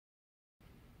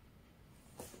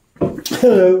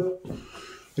Hello,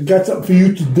 I got something for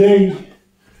you today.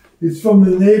 It's from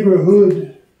the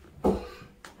neighborhood.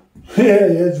 Yeah,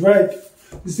 that's right.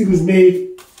 This thing was made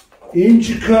in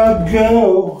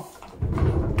Chicago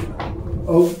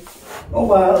a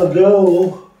while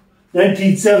ago,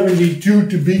 1972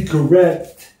 to be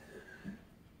correct.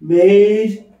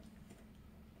 Made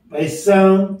by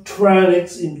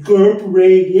Soundtronics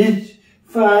Incorporated,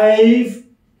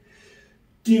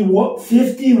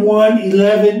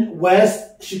 5111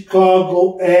 West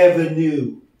Chicago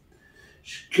Avenue,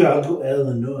 Chicago,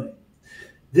 Illinois.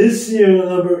 This serial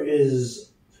number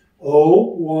is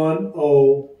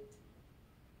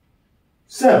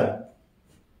 0107.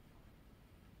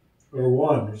 Or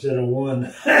 1, or is it a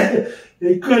 1?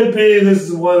 It could be, this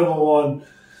is one of a 1.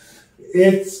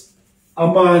 It's a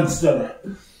monster.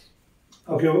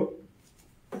 Okay,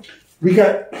 we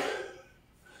got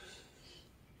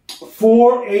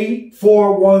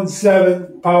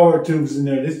 48417 power tubes in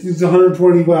there. This is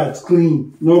 120 watts,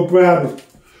 clean, no problem.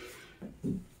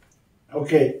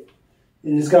 Okay,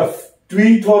 and it's got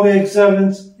 3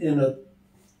 12AX7s and a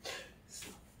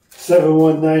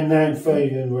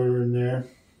 71995 inverter in there.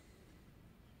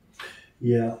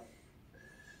 Yeah,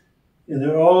 and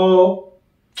they're all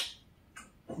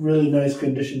really nice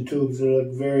condition tubes. They're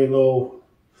like very low.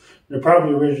 They're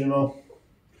probably original.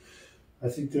 I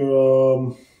think they're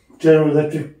General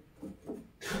Electric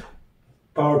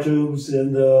power tubes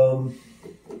and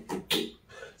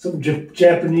some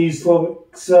Japanese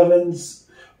 12AX7s.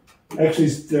 Actually,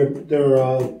 they're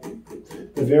the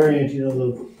variant, you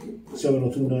know, the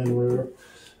 7029 or whatever,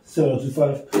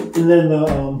 7025, and then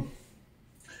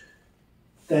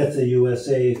that's a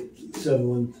USA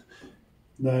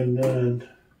 7199.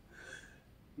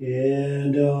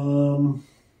 And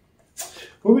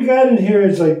what we got in here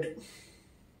is like,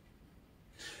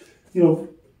 you know,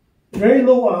 very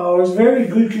low hours, very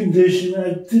good condition.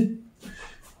 I did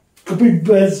a big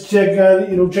best check on it,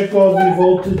 you know, check all the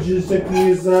voltages, check the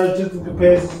ESR, check the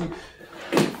capacity.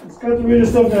 It's got the radio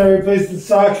stuff that I replaced the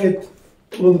socket,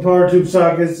 one of the power tube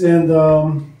sockets, and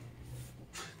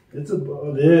that's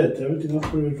about it. Everything else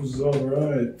pretty much was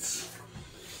alright.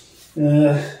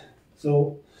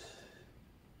 So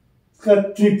it's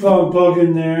got 3-prong plug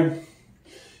in there,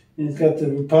 and it's got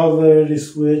the polarity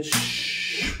switch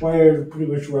wired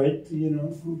pretty much right. You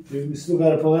know, okay, we still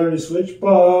got a polarity switch,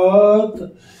 but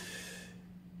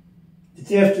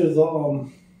it's after the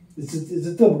it's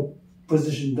a double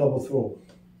position, double throw,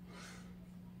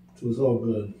 so it's all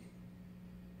good.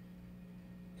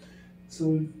 So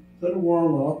we let it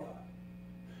warm up.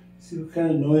 See what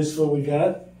kind of noise floor we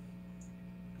got.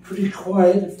 Pretty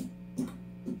quiet.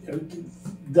 Everything's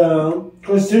down. Of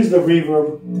course, here's the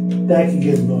reverb. That can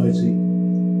get noisy.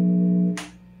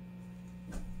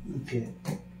 Okay.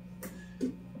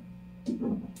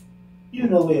 You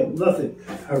know we have nothing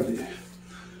hardly.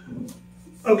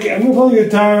 Okay, I'm gonna plug the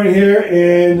guitar in here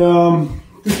and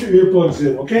put your earplugs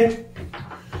in, okay?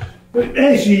 But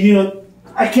actually, you know,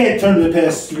 I can't turn to the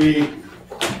past 3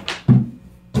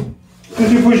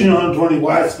 because you're pushing 120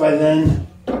 watts by then.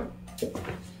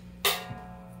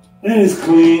 And it's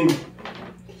clean.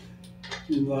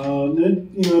 And it,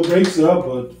 you know, breaks up,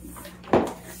 but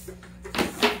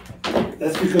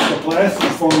that's because the plastic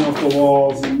is falling off the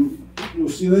walls and your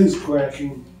ceiling's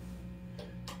cracking.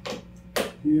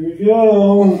 Here we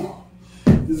go.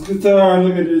 This guitar,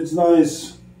 look at it, it's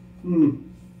nice.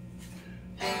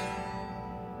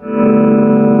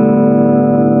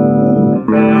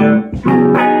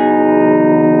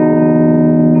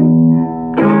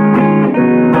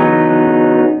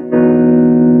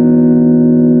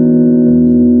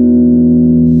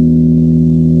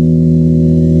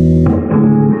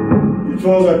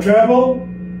 Controls our treble,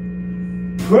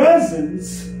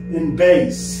 presence, and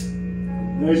bass.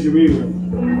 There's your reverb.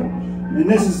 And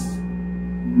this is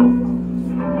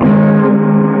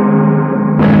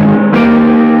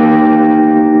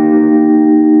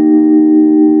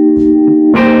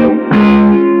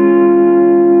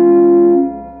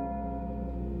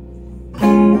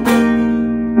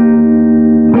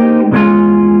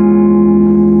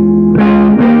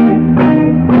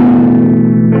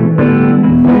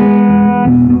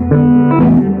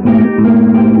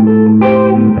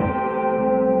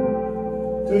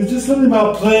there's just something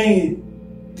about playing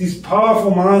these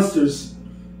powerful monsters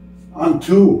on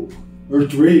 2 or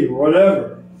 3 or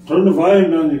whatever. Turn the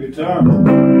volume down your guitar.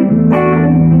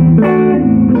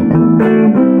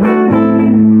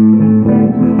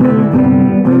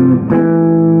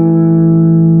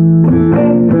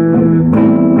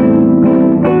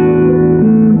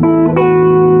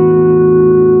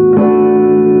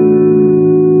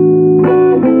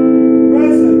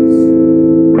 Presence.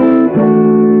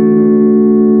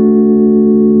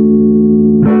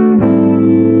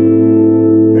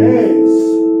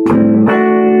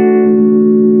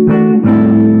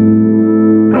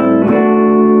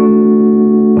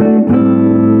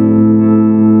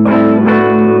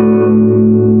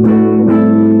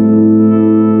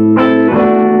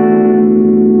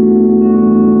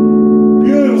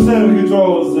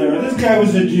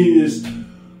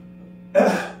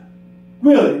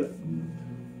 Really.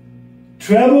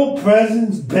 Treble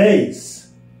presence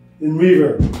bass in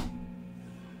reverb.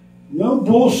 No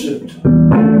bullshit.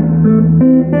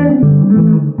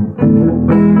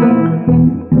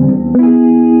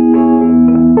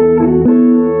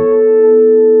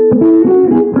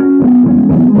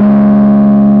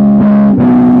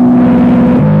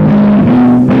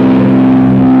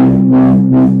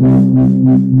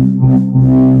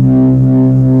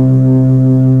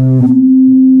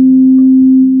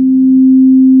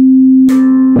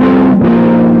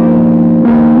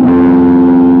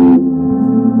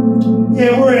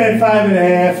 Yeah, we're at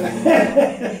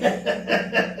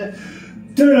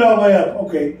 5.5. Turn it all the way up.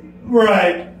 Okay.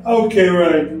 Right. Okay,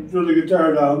 right. Turn the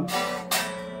guitar down.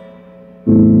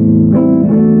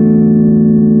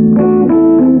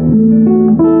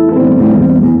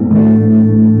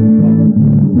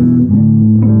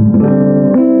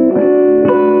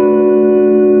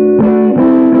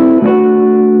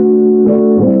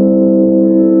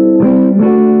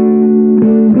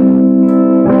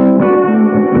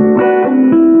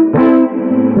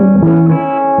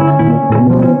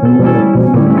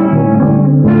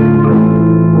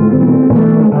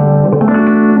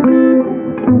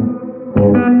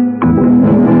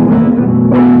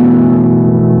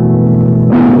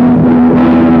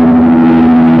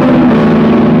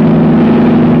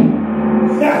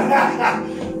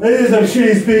 This is some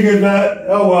shitty speakers, but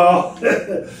oh well.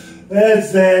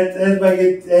 That's that.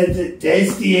 That's a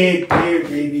tasty 8 beer,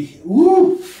 baby.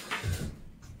 Woo!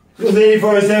 Those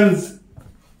 84.7s,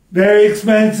 very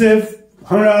expensive.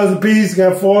 $100 a piece.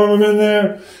 Got 4 of them in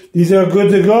there. These are good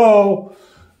to go,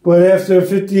 but after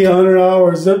 50, 100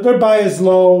 hours, they're biased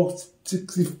low,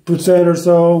 60% or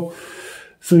so.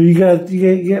 So you get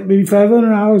maybe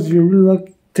 500 hours. You're really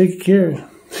like taking care.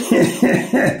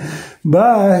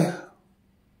 Bye.